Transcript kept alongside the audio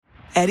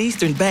At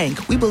Eastern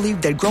Bank, we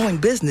believe that growing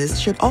business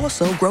should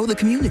also grow the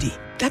community.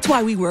 That's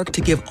why we work to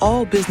give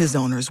all business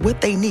owners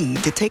what they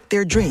need to take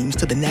their dreams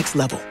to the next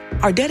level.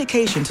 Our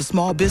dedication to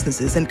small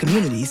businesses and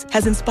communities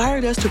has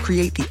inspired us to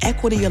create the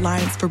Equity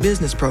Alliance for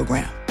Business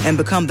program and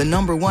become the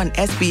 #1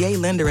 SBA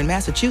lender in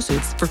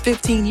Massachusetts for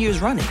 15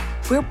 years running.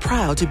 We're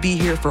proud to be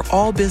here for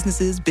all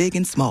businesses, big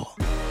and small.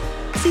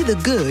 See the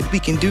good we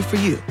can do for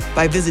you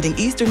by visiting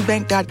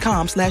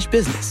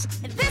easternbank.com/business.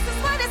 This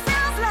is what it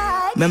sounds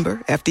like.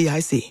 Member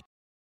FDIC.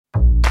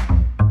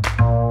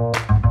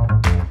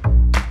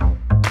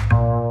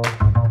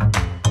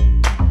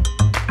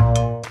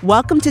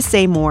 Welcome to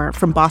Say More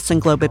from Boston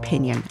Globe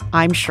Opinion.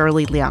 I'm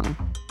Shirley Leung.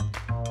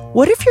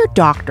 What if your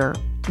doctor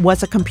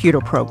was a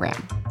computer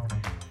program?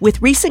 With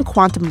recent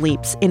quantum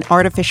leaps in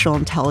artificial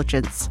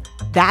intelligence,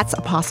 that's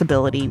a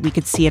possibility we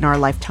could see in our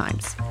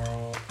lifetimes.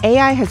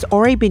 AI has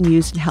already been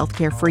used in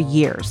healthcare for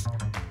years,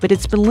 but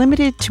it's been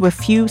limited to a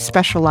few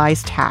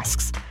specialized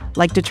tasks,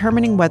 like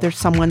determining whether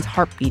someone's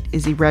heartbeat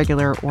is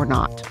irregular or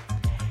not.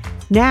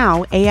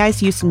 Now,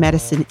 AI's use in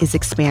medicine is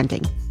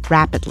expanding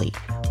rapidly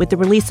with the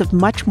release of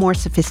much more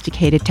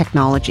sophisticated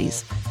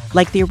technologies,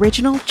 like the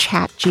original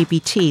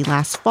ChatGPT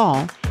last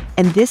fall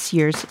and this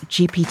year's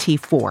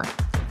GPT-4.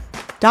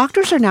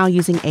 Doctors are now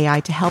using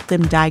AI to help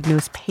them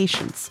diagnose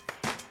patients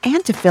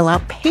and to fill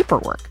out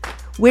paperwork,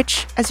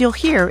 which, as you'll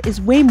hear, is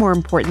way more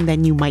important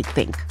than you might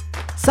think.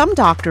 Some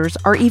doctors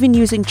are even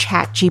using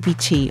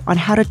ChatGPT on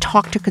how to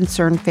talk to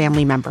concerned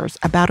family members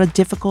about a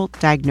difficult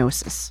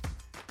diagnosis.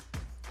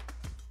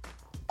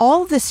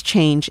 All this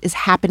change is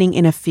happening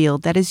in a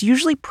field that is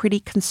usually pretty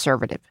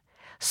conservative,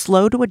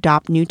 slow to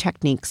adopt new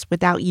techniques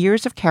without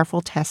years of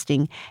careful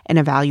testing and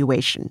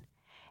evaluation.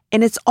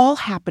 And it's all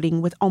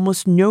happening with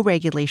almost no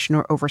regulation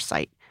or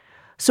oversight.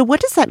 So what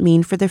does that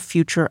mean for the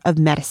future of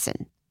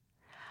medicine?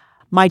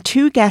 My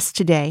two guests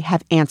today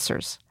have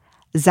answers.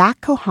 Zach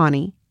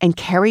Kohani and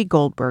Carrie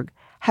Goldberg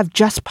have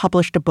just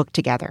published a book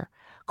together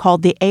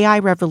called The AI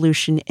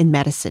Revolution in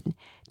Medicine,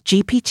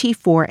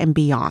 GPT-4 and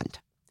Beyond.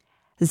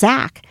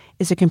 Zach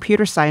is a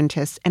computer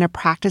scientist and a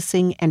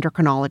practicing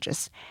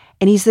endocrinologist,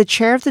 and he's the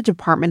chair of the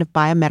Department of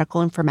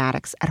Biomedical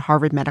Informatics at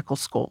Harvard Medical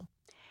School.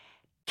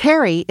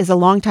 Carrie is a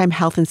longtime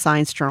health and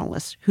science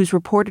journalist who's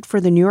reported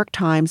for the New York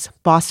Times,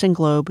 Boston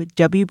Globe,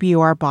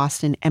 WBUR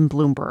Boston, and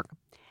Bloomberg.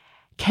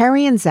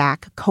 Carrie and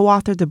Zach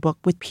co-authored the book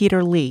with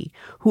Peter Lee,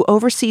 who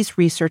oversees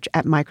research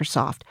at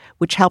Microsoft,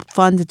 which helped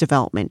fund the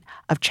development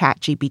of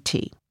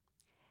ChatGPT.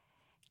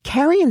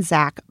 Carrie and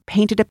Zach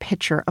painted a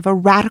picture of a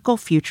radical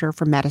future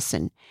for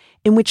medicine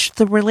in which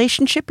the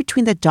relationship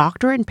between the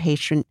doctor and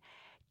patient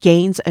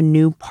gains a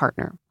new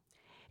partner.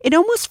 It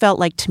almost felt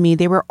like to me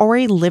they were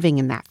already living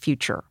in that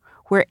future,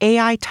 where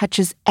AI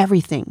touches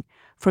everything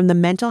from the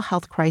mental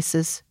health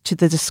crisis to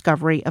the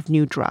discovery of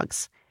new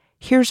drugs.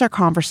 Here's our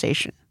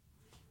conversation.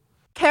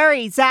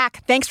 Carrie,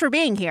 Zach, thanks for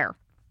being here.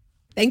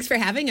 Thanks for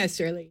having us,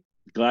 Shirley.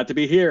 Glad to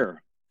be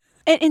here.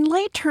 In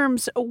lay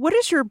terms, what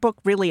is your book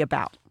really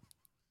about?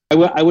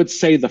 I would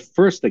say the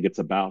first thing it's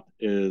about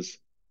is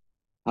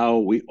how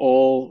we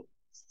all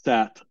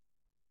sat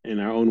in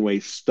our own way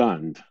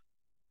stunned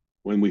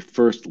when we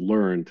first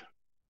learned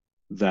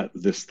that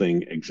this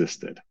thing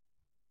existed.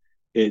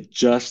 It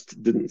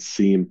just didn't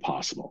seem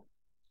possible.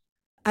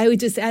 I would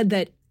just add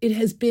that it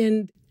has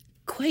been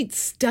quite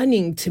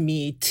stunning to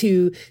me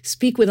to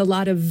speak with a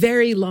lot of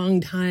very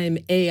long-time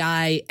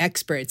AI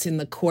experts in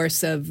the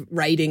course of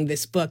writing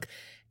this book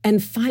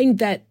and find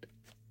that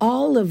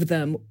all of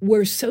them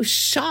were so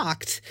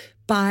shocked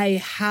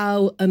by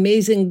how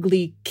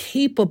amazingly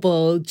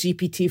capable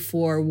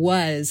GPT-4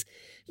 was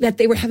that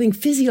they were having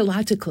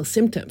physiological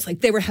symptoms,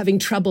 like they were having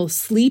trouble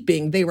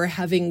sleeping, they were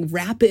having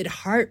rapid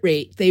heart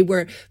rate, they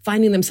were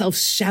finding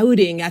themselves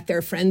shouting at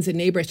their friends and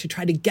neighbors to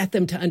try to get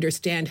them to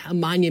understand how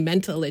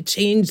monumental a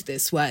change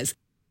this was.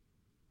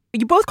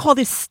 You both call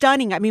this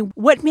stunning. I mean,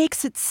 what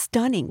makes it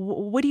stunning?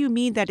 What do you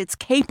mean that it's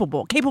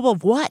capable? Capable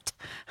of what?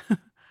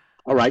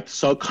 All right,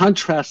 so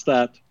contrast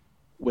that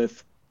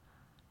with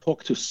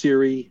talk to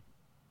Siri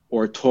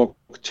or talk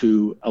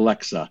to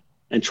Alexa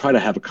and try to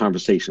have a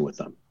conversation with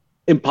them.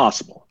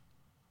 Impossible.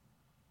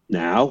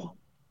 Now,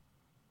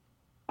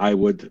 I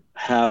would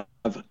have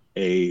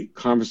a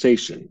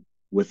conversation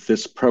with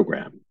this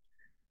program,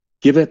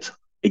 give it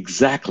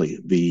exactly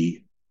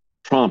the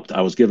prompt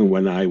I was given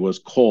when I was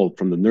called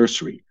from the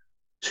nursery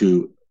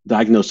to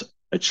diagnose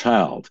a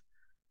child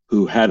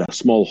who had a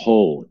small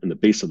hole in the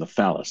base of the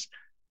phallus,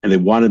 and they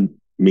wanted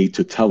me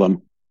to tell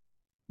them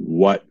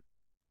what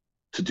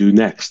to do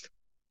next.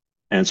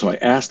 And so I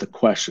asked a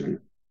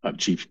question of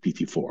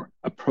GPT-4,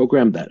 a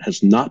program that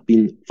has not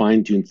been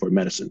fine-tuned for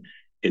medicine.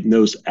 It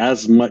knows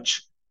as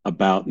much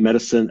about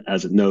medicine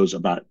as it knows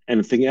about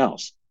anything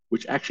else,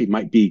 which actually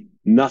might be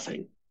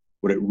nothing.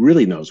 What it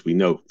really knows, we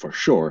know for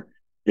sure,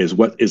 is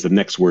what is the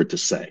next word to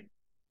say.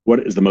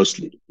 What is the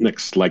most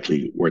next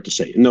likely word to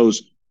say? It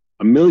knows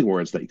a million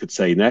words that you could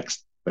say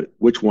next, but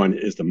which one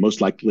is the most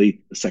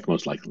likely, the second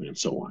most likely, and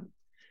so on.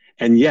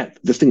 And yet,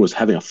 this thing was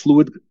having a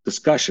fluid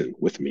discussion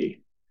with me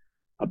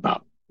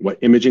about what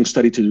imaging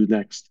study to do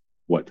next,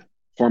 what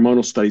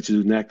hormonal study to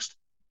do next,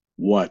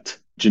 what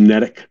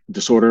genetic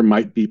disorder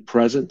might be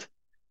present,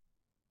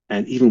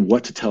 and even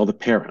what to tell the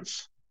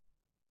parents.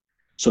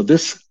 So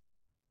this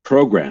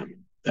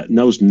program that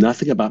knows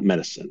nothing about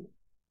medicine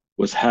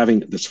was having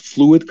this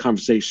fluid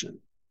conversation,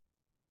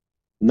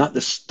 not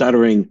the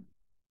stuttering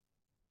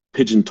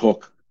pigeon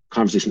talk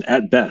conversation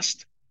at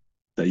best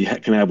that you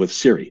can have with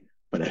Siri,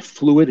 but a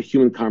fluid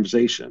human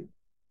conversation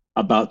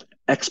about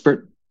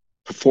expert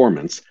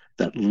performance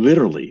that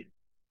literally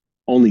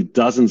only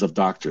dozens of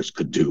doctors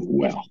could do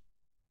well.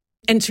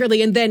 And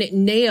Shirley, and then it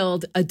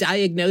nailed a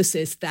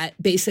diagnosis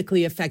that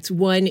basically affects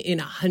 1 in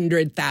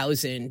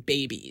 100,000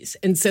 babies.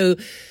 And so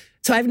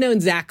I've known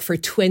Zach for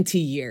 20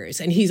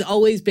 years, and he's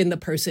always been the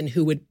person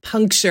who would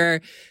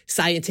puncture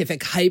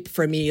scientific hype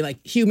for me,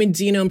 like Human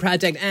Genome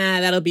Project,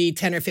 that'll be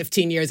 10 or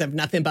 15 years of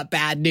nothing but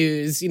bad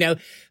news,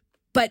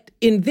 But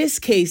in this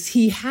case,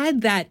 he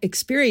had that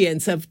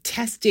experience of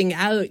testing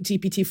out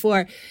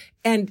GPT-4.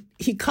 And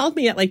he called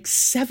me at like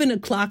 7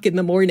 o'clock in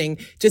the morning,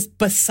 just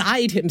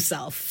beside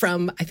himself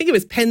from, I think it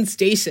was Penn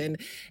Station,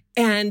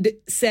 and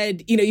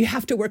said, you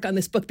have to work on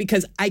this book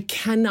because I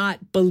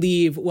cannot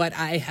believe what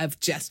I have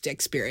just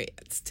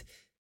experienced.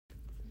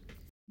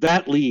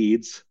 That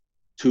leads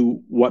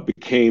to what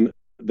became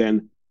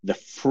then the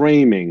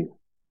framing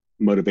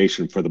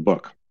motivation for the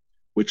book,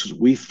 which is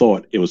we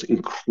thought it was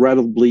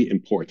incredibly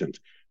important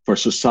for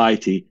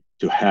society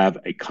to have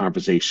a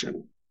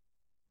conversation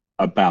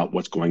about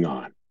what's going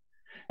on.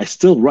 I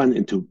still run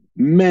into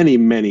many,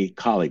 many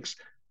colleagues,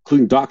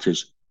 including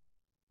doctors,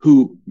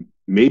 who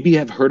maybe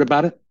have heard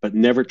about it, but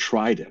never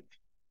tried it.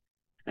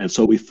 And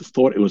so we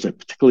thought it was a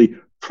particularly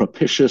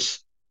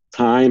propitious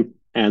time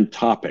and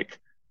topic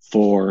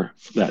for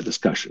that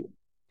discussion.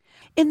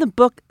 In the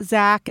book,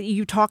 Zach,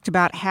 you talked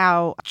about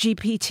how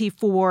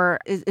GPT-4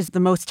 is the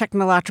most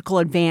technological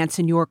advance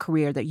in your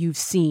career that you've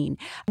seen.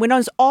 When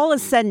all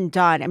is said and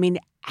done, I mean,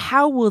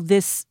 how will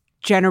this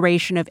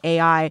generation of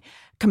AI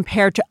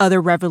compare to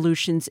other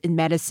revolutions in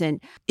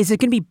medicine? Is it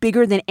going to be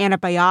bigger than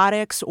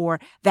antibiotics or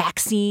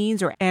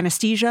vaccines or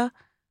anesthesia?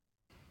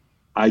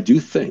 I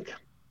do think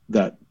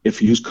that if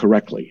used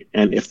correctly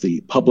and if the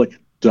public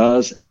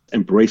does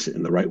embrace it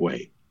in the right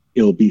way,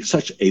 it'll be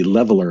such a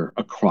leveler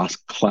across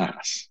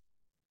class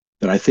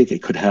that I think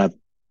it could have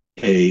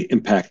an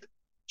impact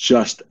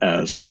just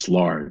as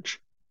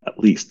large, at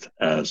least,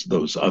 as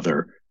those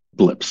other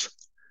blips.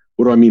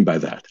 What do I mean by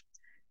that?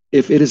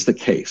 If it is the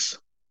case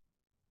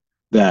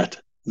that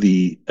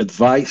the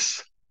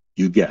advice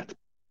you get,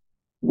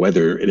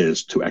 whether it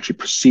is to actually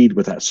proceed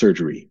with that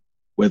surgery,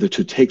 whether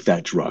to take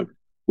that drug,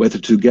 whether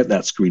to get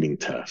that screening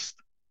test,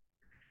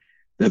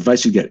 the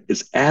advice you get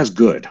is as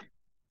good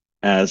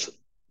as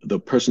the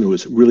person who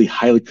is really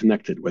highly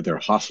connected with their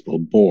hospital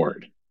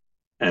board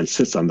and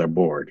sits on their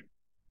board.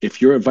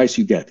 If your advice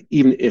you get,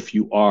 even if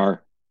you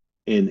are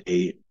in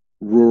a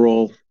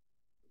rural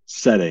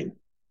setting,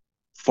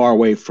 far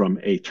away from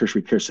a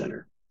tertiary care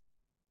center,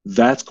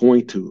 that's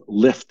going to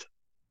lift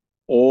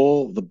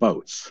all the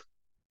boats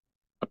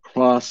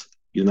across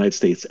the United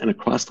States and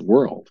across the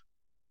world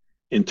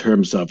in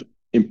terms of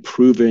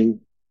improving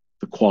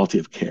the quality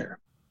of care.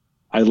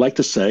 I like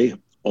to say,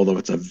 although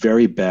it's a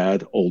very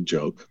bad old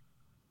joke,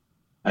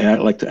 I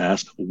like to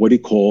ask, what do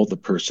you call the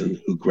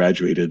person who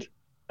graduated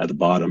at the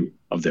bottom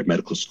of their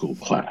medical school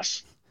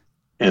class?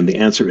 And the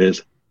answer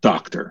is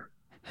doctor.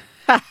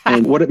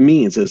 And what it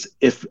means is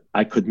if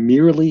I could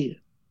merely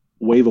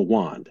wave a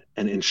wand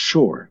and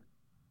ensure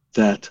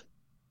that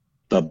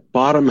the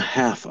bottom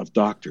half of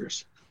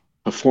doctors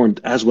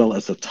performed as well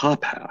as the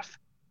top half,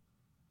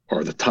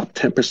 or the top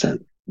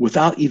 10%,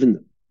 without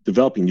even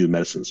developing new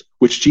medicines,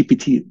 which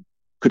GPT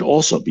could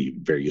also be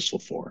very useful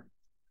for.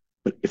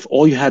 But if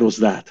all you had was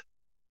that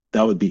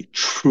would be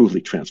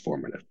truly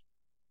transformative.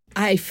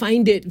 I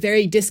find it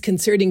very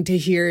disconcerting to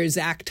hear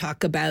Zach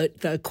talk about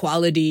the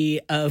quality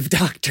of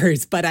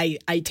doctors, but I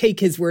take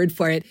his word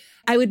for it.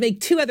 I would make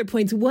 2 other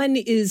points. One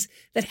is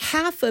that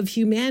half of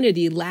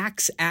humanity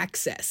lacks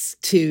access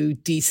to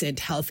decent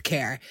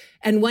healthcare.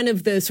 And one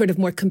of the sort of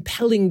more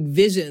compelling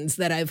visions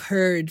that I've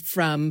heard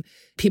from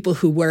people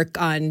who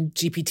work on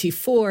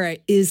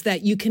GPT-4 is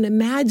that you can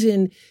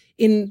imagine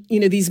in,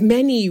 these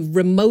many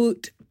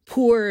remote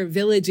poor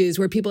villages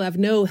where people have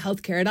no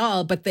healthcare at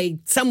all, but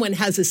someone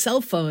has a cell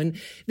phone,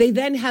 they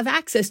then have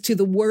access to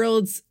the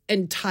world's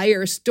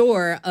entire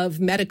store of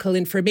medical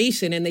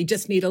information, and they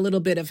just need a little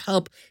bit of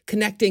help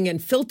connecting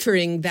and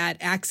filtering that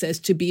access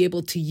to be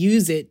able to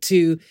use it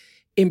to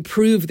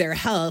improve their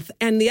health.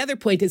 And the other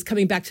point is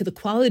coming back to the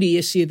quality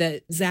issue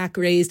that Zach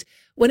raised.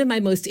 One of my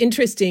most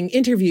interesting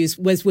interviews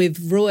was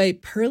with Roy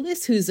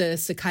Perlis, who's a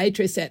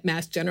psychiatrist at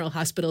Mass General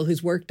Hospital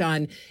who's worked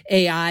on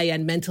AI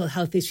and mental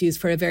health issues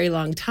for a very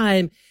long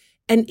time.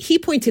 And he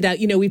pointed out,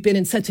 we've been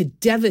in such a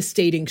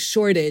devastating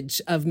shortage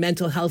of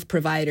mental health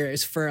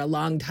providers for a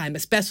long time,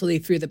 especially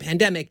through the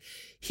pandemic.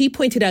 He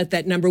pointed out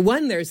that, number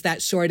one, there's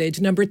that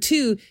shortage. Number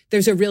two,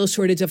 there's a real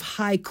shortage of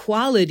high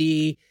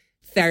quality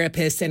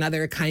therapists and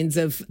other kinds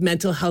of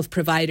mental health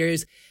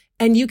providers.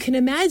 And you can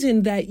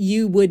imagine that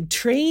you would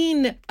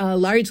train a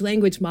large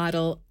language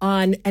model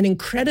on an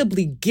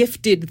incredibly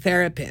gifted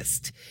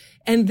therapist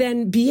and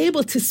then be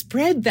able to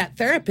spread that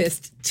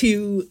therapist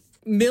to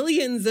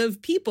millions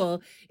of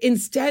people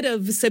instead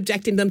of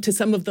subjecting them to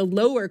some of the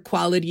lower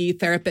quality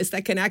therapists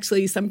that can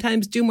actually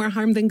sometimes do more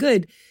harm than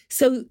good.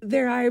 So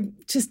there are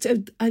just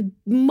a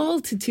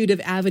multitude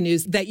of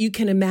avenues that you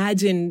can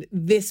imagine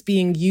this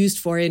being used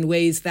for in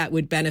ways that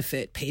would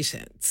benefit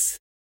patients.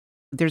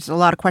 There's a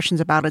lot of questions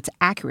about its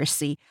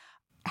accuracy,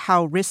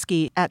 how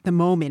risky at the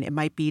moment it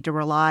might be to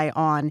rely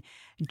on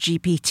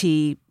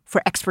GPT for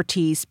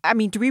expertise. I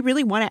mean, do we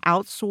really want to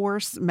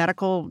outsource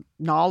medical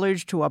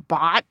knowledge to a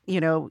bot,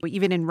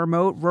 even in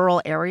remote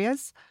rural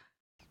areas?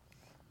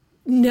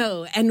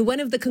 No. And one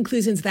of the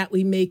conclusions that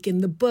we make in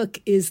the book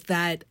is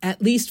that,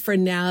 at least for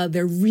now,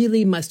 there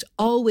really must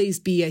always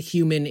be a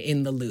human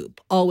in the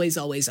loop. Always,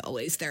 always,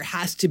 always. There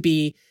has to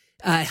be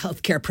a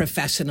healthcare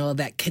professional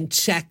that can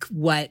check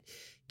what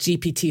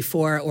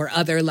GPT-4 or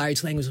other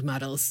large language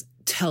models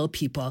tell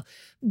people.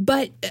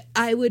 But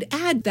I would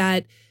add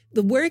that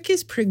the work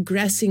is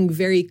progressing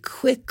very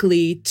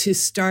quickly to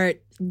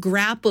start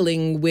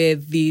grappling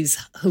with these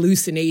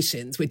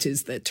hallucinations, which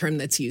is the term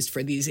that's used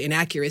for these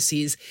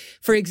inaccuracies.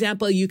 For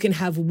example, you can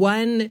have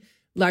one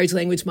large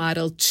language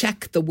model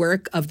check the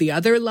work of the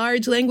other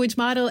large language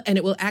model, and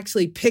it will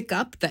actually pick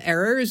up the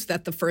errors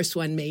that the first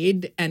one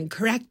made and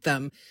correct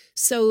them.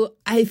 So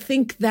I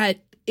think that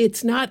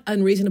it's not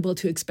unreasonable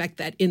to expect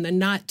that in the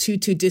not too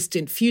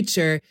distant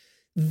future,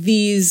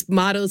 these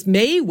models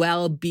may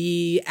well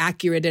be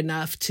accurate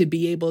enough to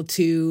be able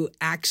to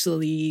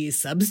actually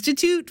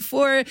substitute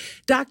for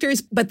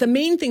doctors. But the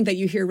main thing that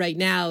you hear right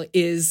now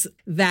is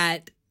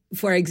that,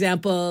 for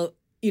example,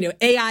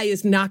 AI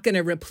is not going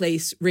to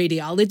replace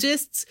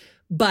radiologists,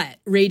 but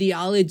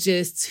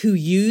radiologists who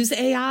use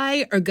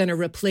AI are going to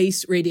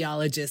replace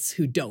radiologists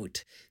who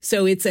don't.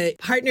 So it's a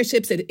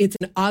partnership, it's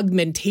an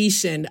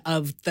augmentation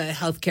of the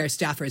healthcare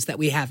staffers that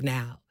we have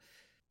now.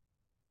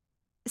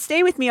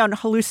 Stay with me on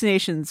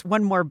hallucinations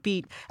one more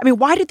beat. I mean,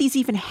 why did these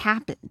even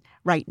happen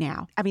right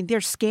now? I mean, they're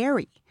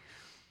scary.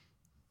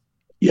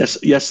 Yes,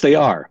 they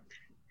are.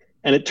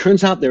 And it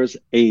turns out there's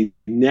a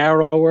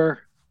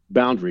narrower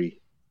boundary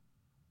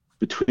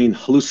between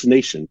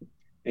hallucination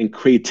and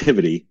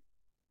creativity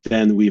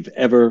than we've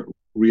ever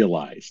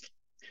realized.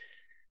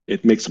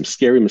 It makes some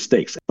scary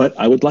mistakes. But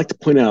I would like to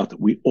point out that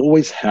we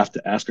always have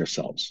to ask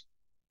ourselves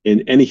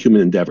in any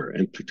human endeavor,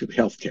 and particularly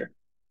healthcare,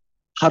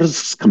 how does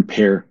this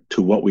compare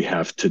to what we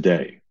have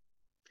today?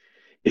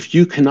 If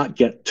you cannot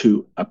get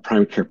to a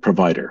primary care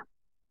provider,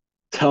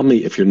 tell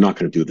me if you're not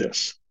going to do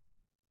this.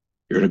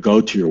 You're going to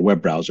go to your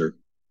web browser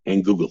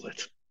and Google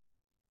it.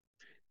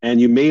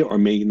 And you may or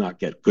may not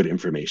get good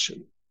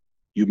information.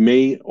 You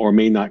may or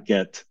may not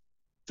get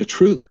the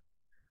truth.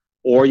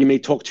 Or you may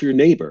talk to your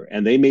neighbor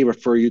and they may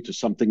refer you to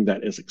something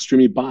that is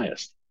extremely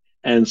biased.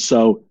 And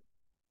so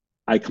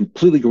I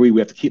completely agree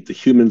we have to keep the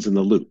humans in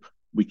the loop.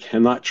 We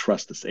cannot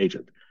trust this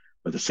agent.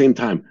 But at the same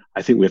time,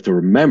 I think we have to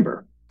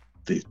remember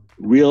the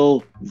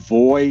real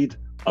void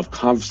of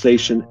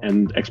conversation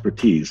and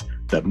expertise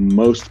that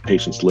most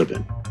patients live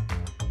in.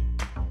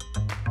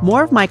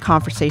 More of my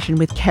conversation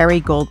with Carrie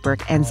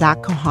Goldberg and Zach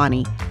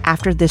Kohani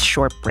after this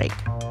short break.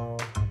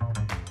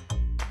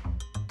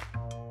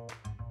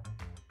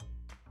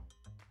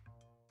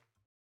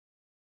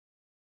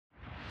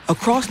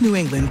 Across New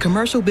England,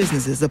 commercial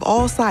businesses of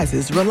all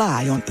sizes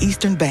rely on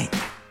Eastern Bank.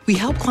 We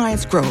help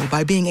clients grow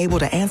by being able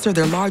to answer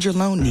their larger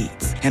loan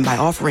needs and by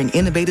offering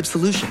innovative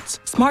solutions,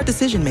 smart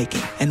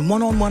decision-making, and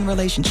one-on-one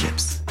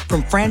relationships.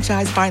 From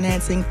franchise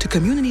financing to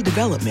community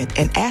development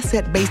and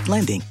asset-based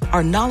lending,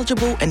 our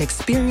knowledgeable and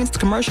experienced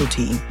commercial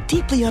team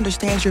deeply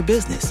understands your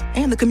business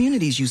and the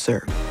communities you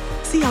serve.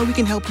 See how we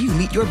can help you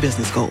meet your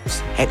business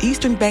goals at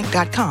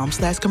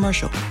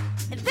easternbank.com/commercial.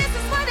 This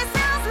is what it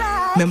sounds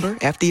like. Member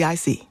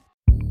FDIC.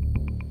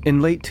 In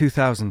late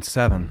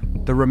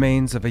 2007, the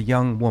remains of a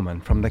young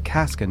woman from the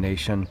Casca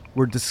Nation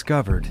were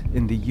discovered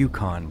in the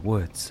Yukon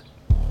woods.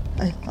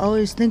 I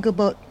always think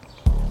about,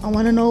 I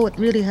want to know what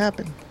really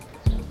happened.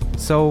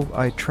 So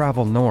I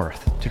travel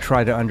north to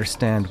try to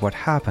understand what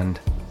happened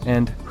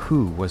and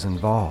who was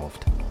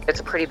involved. It's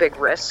a pretty big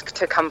risk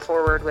to come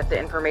forward with the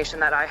information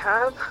that I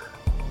have.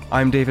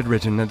 I'm David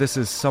Ridgen, and this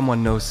is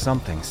Someone Knows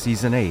Something,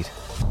 Season 8,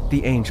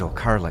 The Angel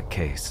Carlick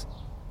Case.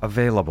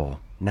 Available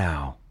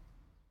now.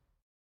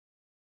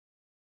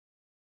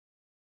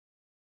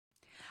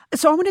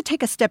 So I want to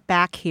take a step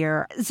back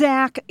here.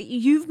 Zach,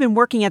 you've been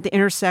working at the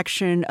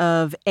intersection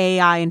of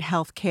AI and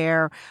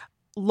healthcare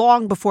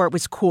long before it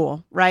was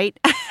cool, right?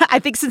 I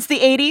think since the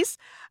 80s.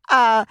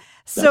 That's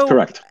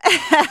correct.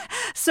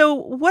 So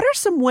what are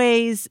some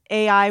ways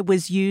AI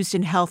was used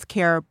in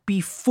healthcare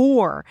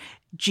before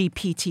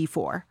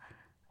GPT-4?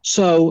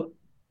 So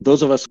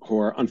those of us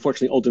who are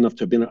unfortunately old enough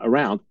to have been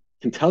around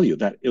can tell you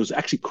that it was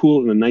actually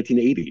cool in the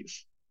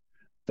 1980s,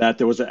 that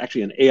there was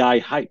actually an AI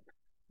hype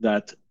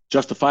that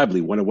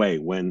justifiably went away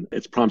when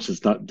its promises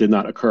did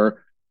not occur,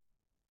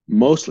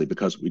 mostly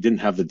because we didn't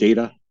have the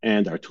data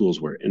and our tools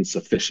were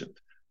insufficient.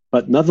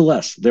 But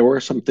nonetheless, there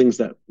were some things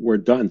that were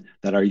done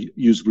that are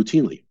used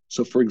routinely.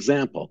 So, for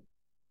example,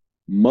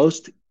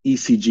 most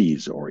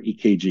ECGs or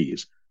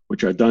EKGs,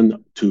 which are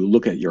done to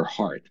look at your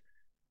heart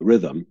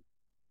rhythm,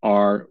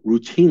 are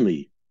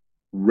routinely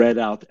read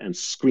out and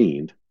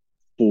screened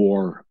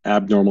for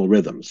abnormal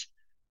rhythms.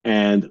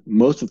 And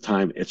most of the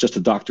time, it's just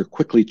a doctor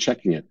quickly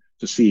checking it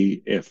to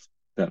see if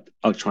that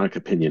electronic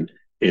opinion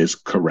is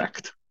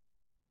correct.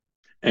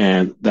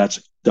 And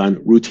that's done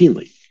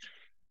routinely.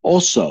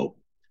 Also,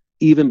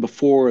 even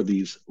before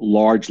these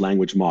large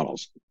language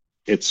models,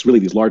 it's really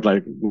these large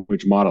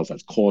language models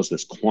that's caused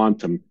this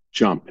quantum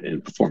jump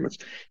in performance.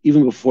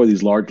 Even before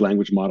these large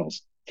language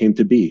models came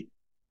to be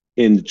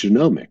in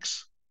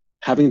genomics,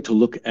 having to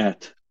look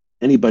at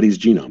anybody's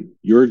genome,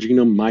 your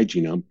genome, my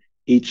genome,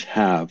 each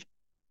have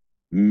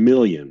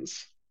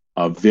millions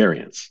of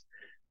variants,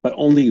 but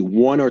only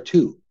one or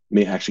two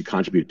may actually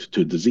contribute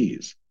to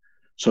disease.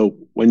 So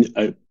when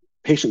a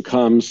patient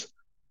comes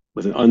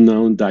with an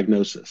unknown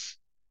diagnosis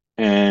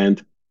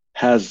and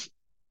has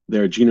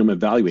their genome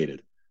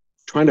evaluated,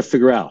 trying to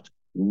figure out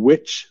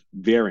which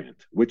variant,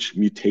 which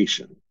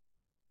mutation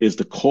is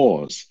the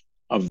cause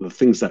of the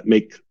things that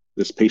make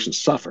this patient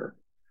suffer,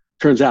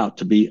 turns out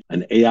to be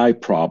an AI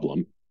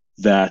problem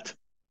that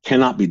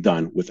cannot be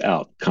done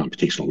without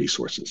computational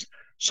resources.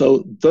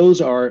 So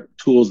those are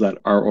tools that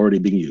are already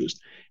being used.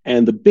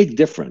 And the big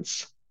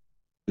difference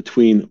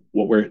between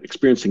what we're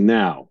experiencing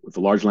now with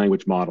the large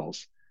language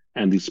models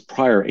and these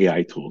prior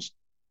AI tools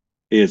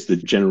is the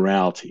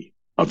generality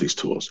of these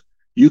tools.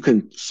 You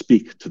can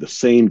speak to the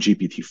same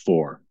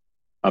GPT-4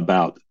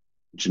 about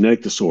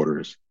genetic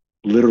disorders,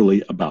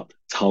 literally about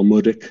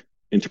Talmudic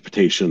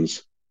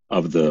interpretations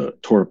of the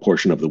Torah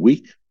portion of the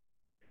week,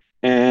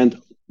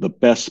 and the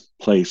best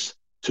place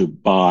to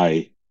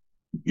buy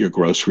your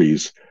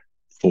groceries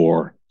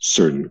for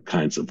certain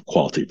kinds of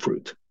quality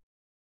fruit.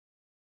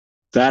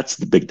 That's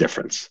the big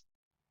difference.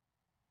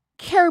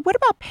 Carrie, what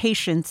about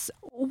patients?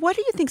 What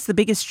do you think is the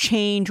biggest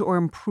change or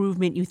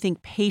improvement you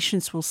think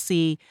patients will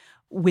see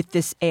with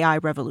this AI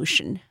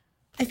revolution?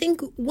 I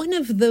think one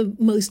of the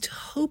most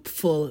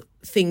hopeful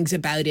things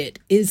about it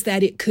is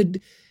that it could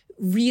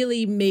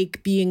really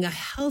make being a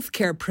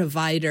healthcare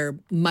provider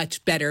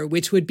much better,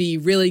 which would be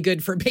really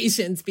good for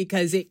patients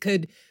because it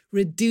could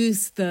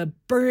reduce the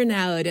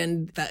burnout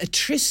and the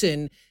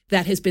attrition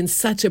that has been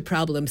such a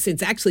problem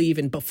since actually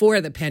even before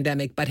the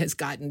pandemic, but has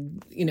gotten,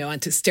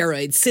 onto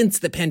steroids since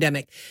the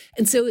pandemic.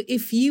 And so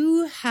if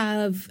you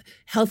have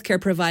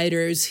healthcare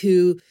providers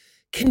who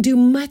can do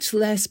much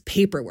less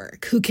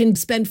paperwork, who can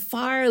spend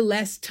far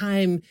less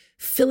time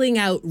filling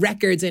out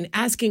records and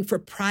asking for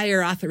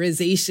prior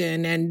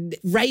authorization and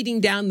writing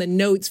down the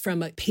notes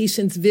from a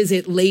patient's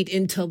visit late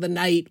until the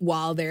night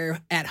while they're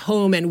at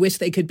home and wish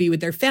they could be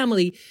with their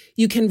family,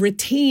 you can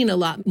retain a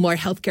lot more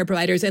healthcare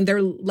providers and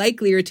they're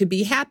likelier to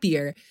be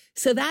happier.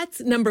 So that's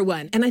number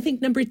one. And I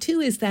think number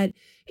two is that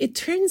it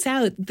turns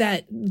out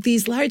that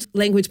these large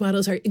language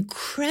models are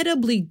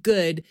incredibly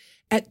good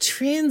at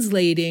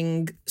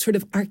translating sort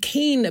of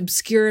arcane,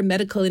 obscure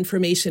medical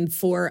information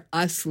for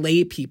us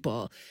lay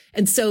people.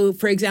 And so,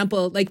 for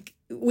example,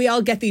 we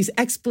all get these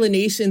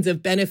explanations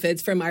of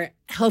benefits from our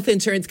health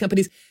insurance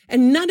companies,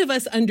 and none of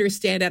us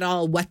understand at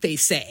all what they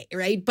say,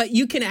 right? But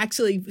you can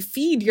actually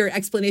feed your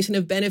explanation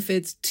of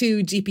benefits to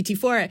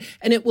GPT-4,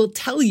 and it will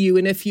tell you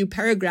in a few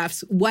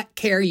paragraphs what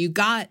care you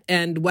got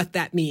and what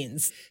that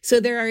means. So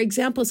there are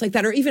examples like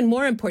that, or even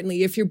more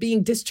importantly, if you're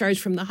being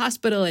discharged from the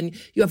hospital and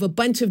you have a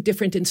bunch of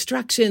different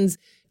instructions,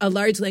 a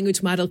large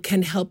language model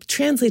can help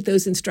translate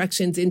those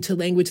instructions into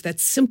language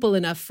that's simple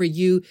enough for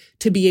you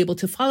to be able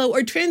to follow,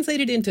 or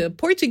translate it into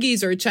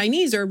Portuguese or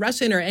Chinese or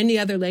Russian or any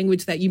other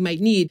language that you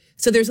might need.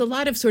 So there's a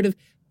lot of sort of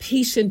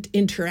patient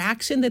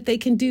interaction that they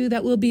can do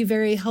that will be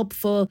very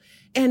helpful.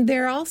 And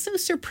they're also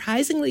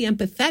surprisingly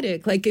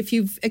empathetic. Like if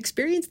you've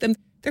experienced them,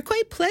 they're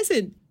quite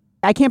pleasant.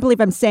 I can't believe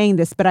I'm saying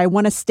this, but I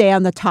want to stay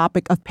on the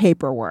topic of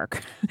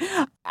paperwork.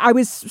 I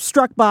was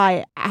struck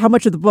by how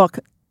much of the book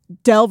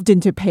delved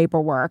into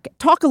paperwork.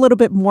 Talk a little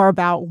bit more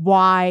about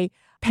why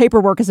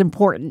paperwork is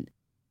important.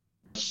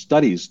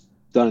 Studies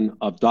done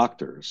of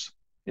doctors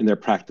in their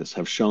practice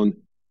have shown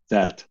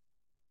that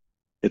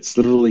it's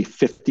literally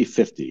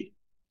 50-50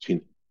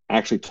 between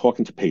actually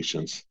talking to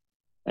patients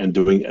and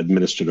doing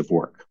administrative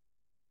work.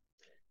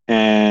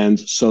 And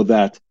so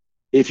that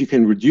if you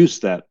can reduce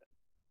that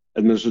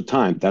administrative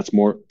time, that's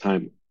more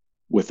time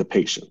with the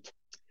patient.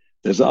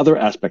 There's another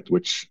aspect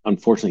which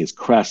unfortunately is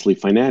crassly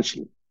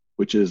financial,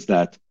 which is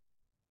that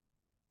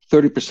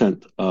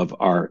 30% of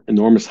our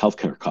enormous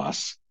healthcare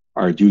costs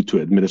are due to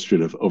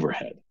administrative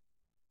overhead.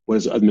 What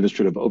is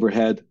administrative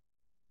overhead?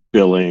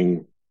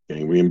 Billing,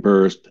 getting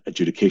reimbursed,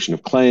 adjudication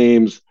of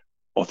claims,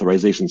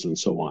 authorizations, and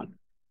so on.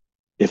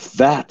 If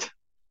that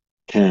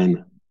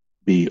can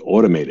be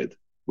automated,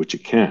 which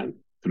it can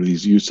through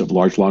these use of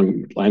large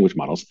language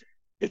models,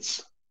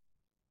 it's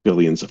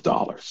billions of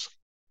dollars.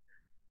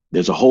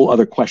 There's a whole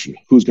other question.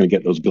 Who's going to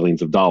get those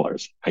billions of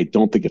dollars? I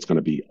don't think it's going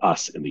to be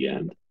us in the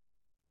end.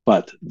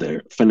 But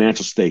the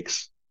financial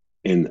stakes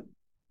in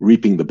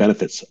reaping the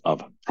benefits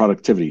of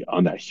productivity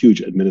on that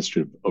huge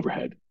administrative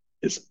overhead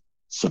is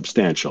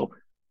substantial.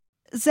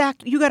 Zach,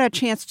 you got a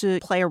chance to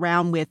play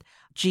around with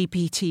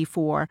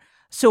GPT-4.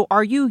 So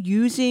are you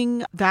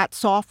using that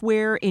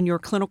software in your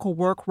clinical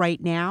work right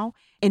now?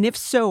 And if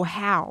so,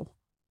 how?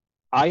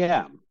 I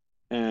am.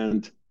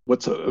 And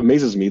what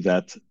amazes me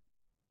that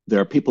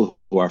there are people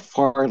who are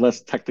far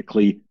less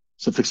technically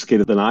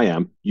sophisticated than I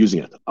am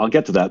using it. I'll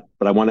get to that,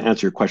 but I want to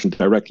answer your question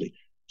directly.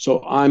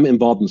 So I'm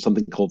involved in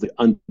something called the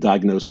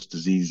Undiagnosed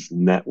Disease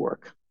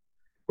Network,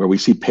 where we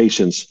see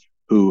patients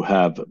who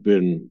have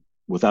been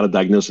without a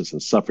diagnosis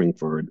and suffering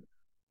for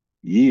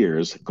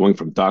years, going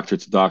from doctor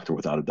to doctor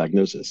without a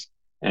diagnosis.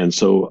 And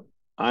so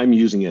I'm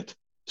using it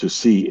to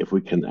see if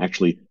we can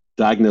actually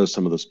diagnose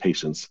some of those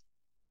patients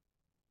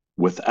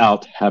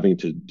without having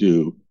to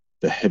do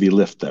the heavy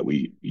lift that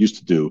we used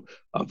to do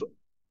of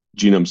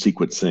genome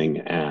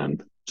sequencing,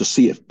 and to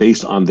see if,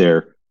 based on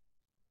their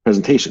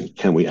presentation,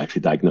 can we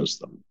actually diagnose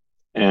them.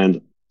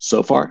 And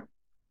so far,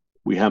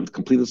 we haven't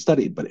completed the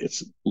study, but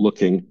it's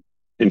looking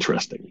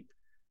interesting.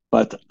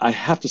 But I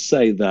have to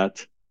say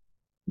that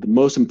the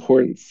most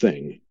important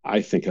thing,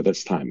 I think, at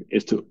this time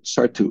is to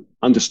start to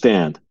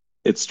understand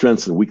its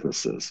strengths and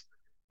weaknesses,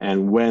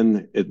 and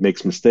when it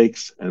makes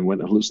mistakes and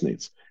when it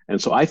hallucinates. And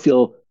so I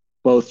feel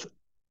both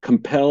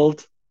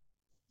compelled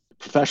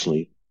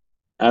professionally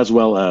as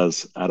well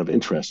as out of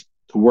interest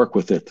to work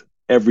with it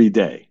every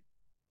day.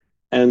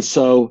 And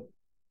so,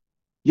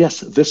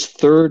 yes, this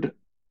third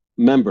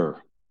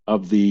member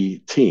of the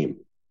team,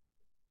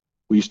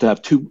 we used to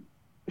have two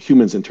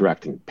humans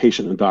interacting,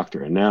 patient and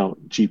doctor, and now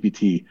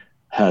GPT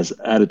has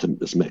added to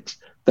this mix.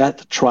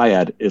 That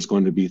triad is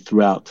going to be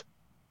throughout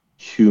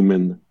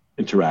human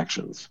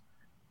interactions.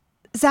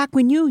 Zach,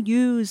 when you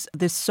use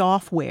this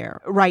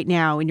software right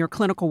now in your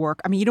clinical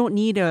work, I mean, you don't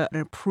need an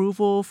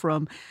approval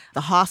from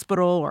the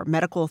hospital or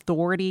medical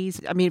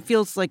authorities. I mean, it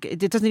feels like it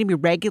doesn't need to be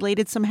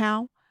regulated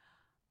somehow.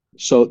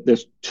 So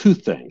there's two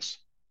things.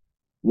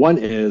 One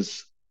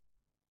is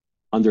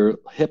under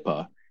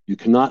HIPAA, you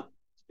cannot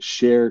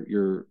share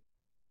your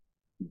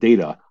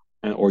data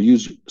or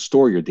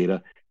store your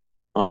data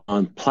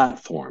on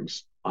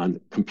platforms, on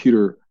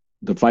computer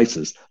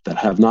devices that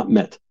have not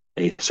met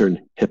a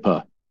certain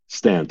HIPAA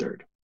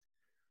standard.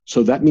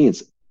 So that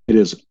means it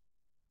is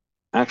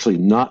actually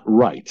not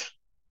right,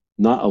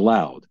 not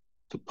allowed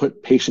to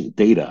put patient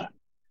data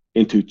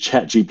into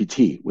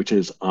ChatGPT, which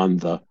is on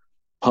the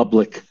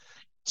public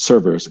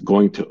servers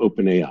going to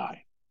OpenAI.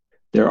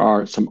 There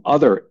are some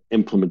other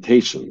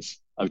implementations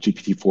of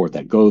GPT-4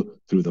 that go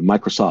through the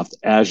Microsoft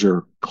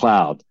Azure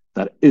cloud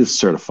that is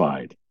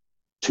certified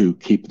to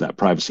keep that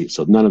privacy.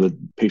 So none of the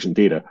patient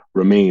data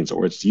remains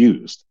or it's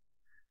used.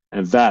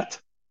 And that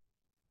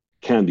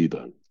can be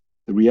done.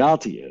 The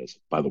reality is,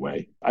 by the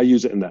way, I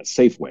use it in that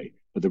safe way,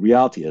 but the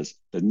reality is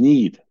the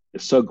need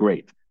is so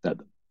great that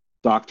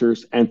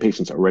doctors and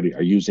patients already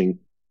are using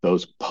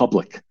those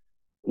public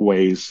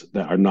ways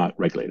that are not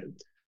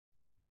regulated.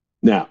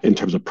 Now, in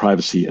terms of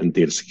privacy and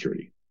data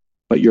security.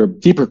 But your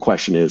deeper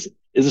question is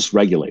this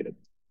regulated?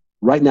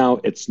 Right now,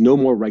 it's no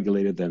more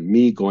regulated than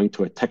me going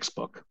to a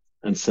textbook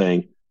and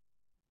saying,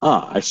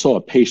 I saw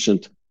a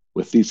patient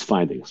with these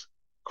findings.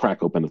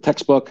 Crack open the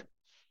textbook.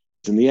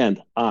 In the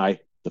end, I,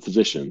 the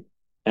physician,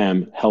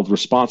 am held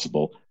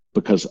responsible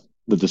because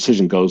the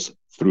decision goes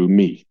through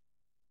me.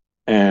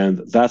 And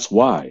that's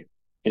why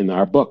in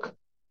our book,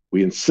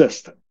 we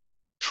insist,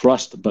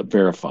 trust but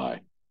verify.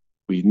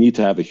 We need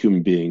to have a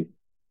human being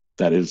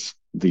that is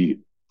the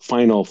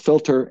final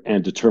filter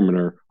and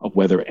determiner of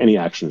whether any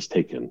action is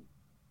taken.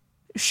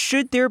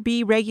 Should there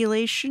be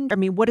regulation? I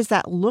mean, what does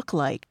that look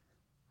like?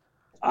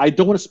 I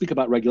don't want to speak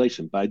about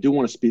regulation, but I do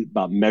want to speak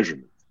about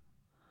measurement.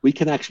 We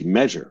can actually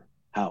measure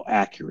how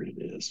accurate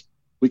it is.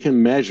 We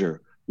can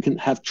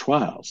have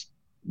trials.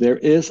 There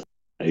is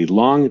a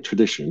long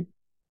tradition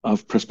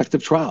of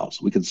prospective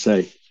trials. We can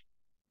say,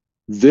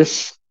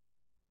 this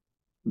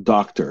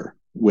doctor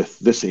with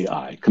this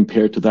AI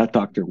compared to that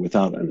doctor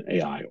without an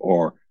AI,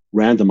 or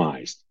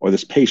randomized, or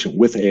this patient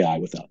with AI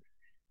without.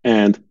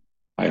 And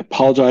I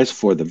apologize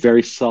for the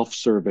very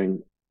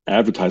self-serving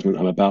advertisement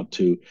I'm about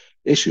to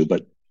issue,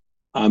 but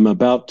I'm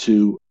about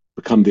to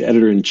become the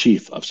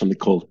editor-in-chief of something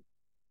called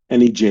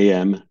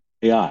NEJM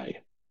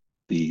AI.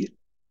 The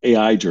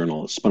AI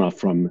journal is spun off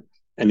from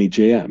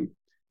NEJM.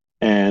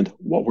 And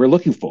what we're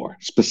looking for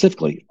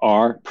specifically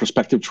are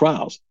prospective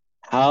trials.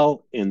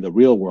 How in the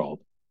real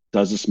world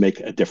does this make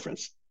a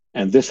difference?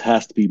 And this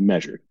has to be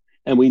measured.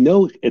 And we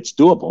know it's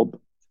doable.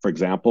 For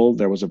example,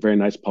 there was a very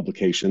nice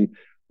publication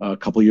a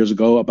couple of years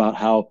ago about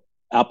how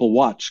Apple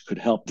Watch could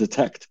help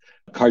detect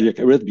cardiac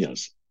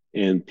arrhythmias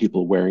in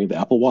people wearing the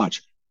Apple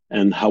Watch,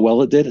 and how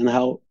well it did and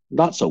how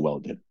not so well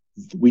it did.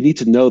 We need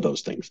to know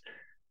those things.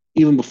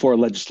 Even before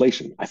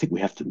legislation, I think we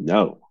have to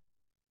know.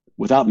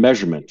 Without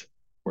measurement,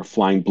 we're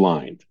flying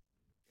blind.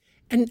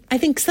 And I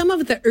think some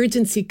of the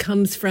urgency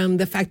comes from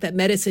the fact that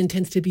medicine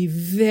tends to be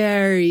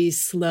very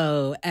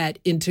slow at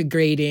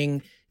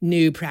integrating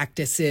new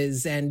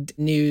practices and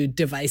new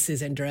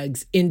devices and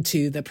drugs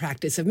into the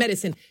practice of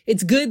medicine.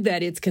 It's good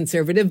that it's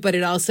conservative, but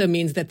it also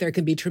means that there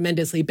can be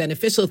tremendously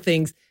beneficial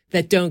things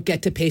that don't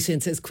get to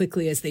patients as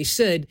quickly as they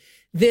should.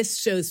 This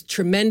shows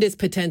tremendous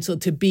potential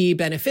to be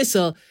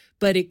beneficial,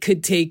 but it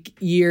could take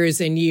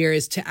years and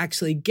years to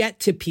actually get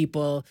to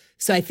people.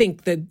 So I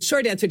think the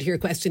short answer to your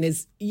question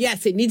is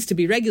yes, it needs to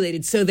be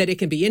regulated so that it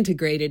can be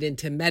integrated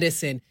into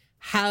medicine.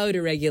 How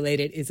to regulate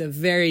it is a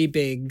very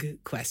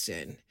big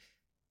question.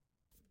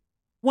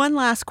 One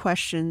last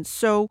question.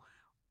 So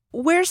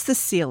where's the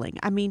ceiling?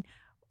 I mean,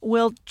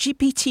 will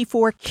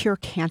GPT-4 cure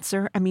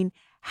cancer? I mean,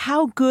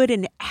 how good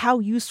and how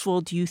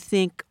useful do you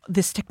think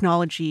this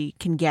technology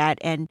can get?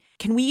 And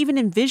can we even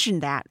envision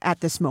that at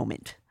this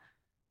moment?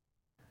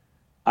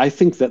 I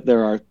think that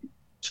there are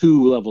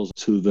two levels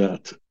to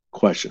that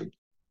question.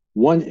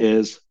 One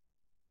is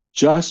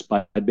just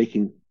by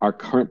making our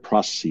current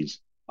processes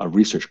of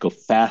research go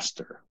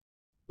faster,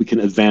 we can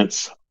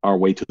advance our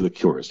way to the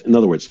cures. In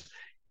other words,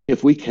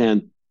 if we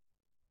can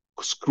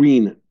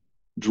screen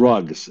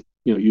drugs,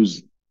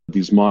 use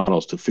these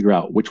models to figure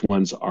out which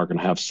ones are going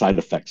to have side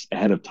effects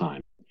ahead of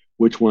time,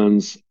 which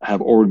ones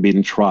have already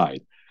been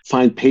tried,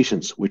 find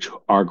patients which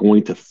are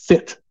going to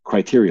fit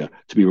criteria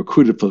to be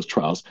recruited for those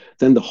trials,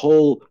 then the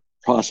whole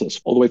process,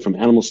 all the way from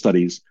animal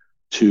studies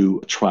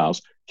to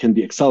trials, can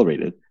be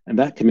accelerated. And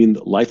that can mean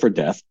life or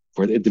death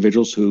for the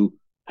individuals who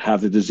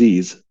have the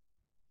disease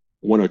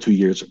 1 or 2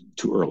 years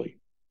too early.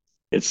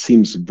 It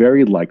seems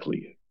very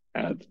likely,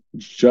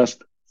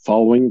 just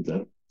following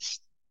the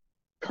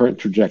current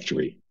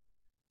trajectory,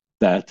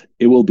 that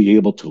it will be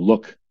able to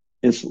look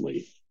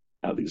instantly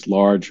at these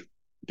large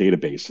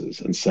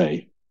databases and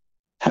say,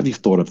 have you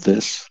thought of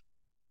this?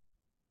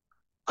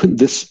 Couldn't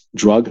this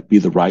drug be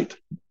the right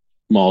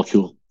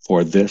molecule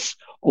for this?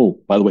 Oh,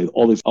 by the way,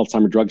 all these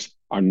Alzheimer's drugs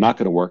are not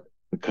going to work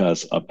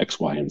because of X,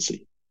 Y, and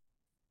Z.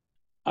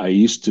 I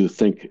used to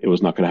think it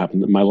was not going to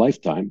happen in my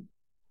lifetime.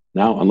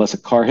 Now, unless a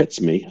car hits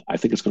me, I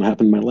think it's going to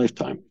happen in my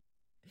lifetime.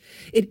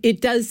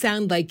 It does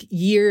sound like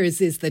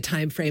years is the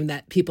time frame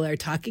that people are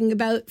talking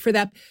about for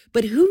that.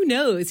 But who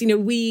knows?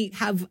 We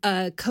have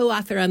a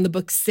co-author on the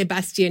book,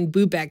 Sebastian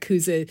Bubeck,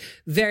 who's a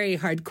very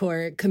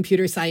hardcore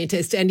computer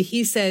scientist. And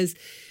he says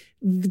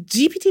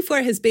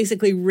GPT-4 has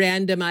basically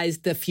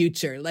randomized the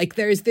future. Like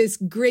there's this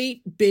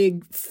great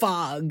big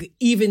fog,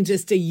 even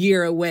just a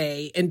year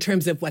away, in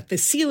terms of what the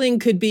ceiling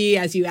could be,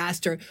 as you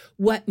asked, or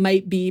what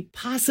might be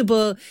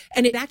possible.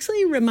 And it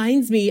actually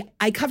reminds me,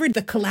 I covered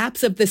the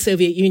collapse of the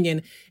Soviet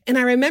Union. And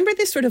I remember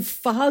this sort of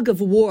fog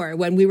of war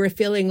when we were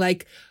feeling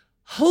like,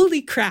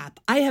 holy crap,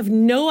 I have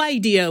no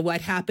idea what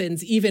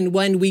happens even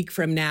 1 week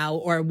from now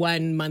or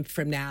 1 month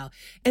from now.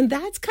 And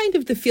that's kind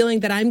of the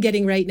feeling that I'm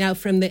getting right now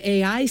from the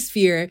AI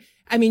sphere.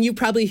 I mean, you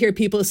probably hear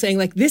people saying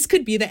like, this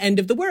could be the end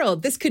of the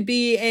world. This could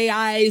be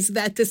AIs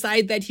that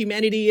decide that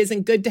humanity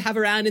isn't good to have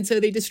around and so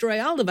they destroy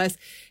all of us.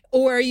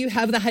 Or you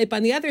have the hype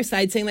on the other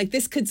side saying like,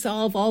 this could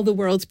solve all the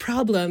world's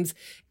problems.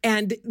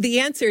 And the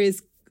answer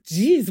is,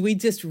 geez, we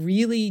just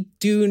really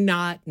do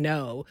not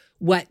know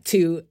what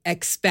to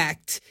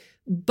expect.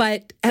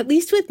 But at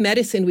least with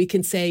medicine, we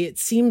can say it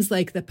seems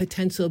like the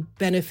potential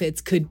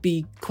benefits could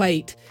be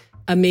quite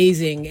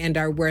amazing and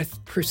are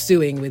worth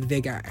pursuing with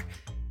vigor.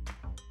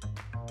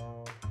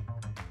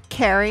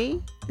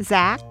 Carrie,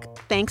 Zach,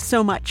 thanks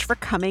so much for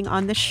coming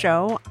on the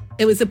show.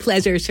 It was a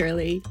pleasure,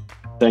 Shirley.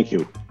 Thank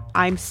you.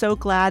 I'm so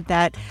glad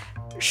that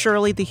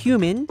Shirley the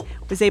human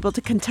was able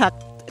to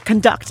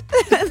conduct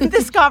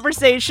this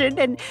conversation.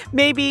 And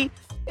maybe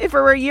if it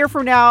were a year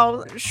from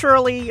now,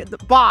 Shirley the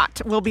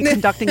bot will be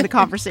conducting the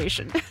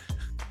conversation.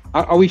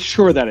 Are we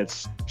sure that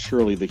it's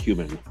Shirley the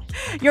human?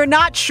 You're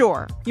not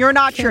sure. You're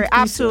not sure.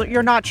 Absolutely.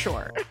 You're not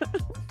sure.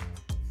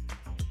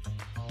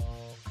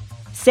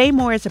 Say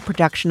More is a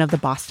production of the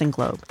Boston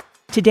Globe.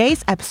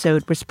 Today's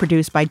episode was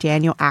produced by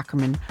Daniel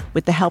Ackerman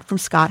with the help from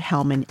Scott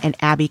Hellman and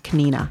Abby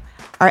Kanina.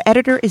 Our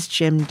editor is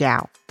Jim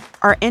Dow.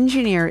 Our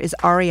engineer is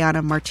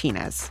Ariana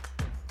Martinez.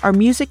 Our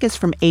music is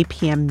from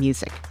APM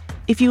Music.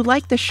 If you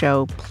like the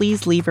show,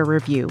 please leave a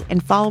review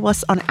and follow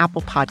us on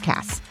Apple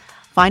Podcasts.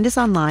 Find us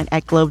online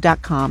at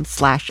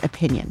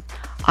globe.com/opinion.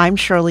 I'm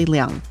Shirley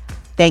Leung.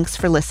 Thanks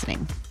for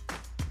listening.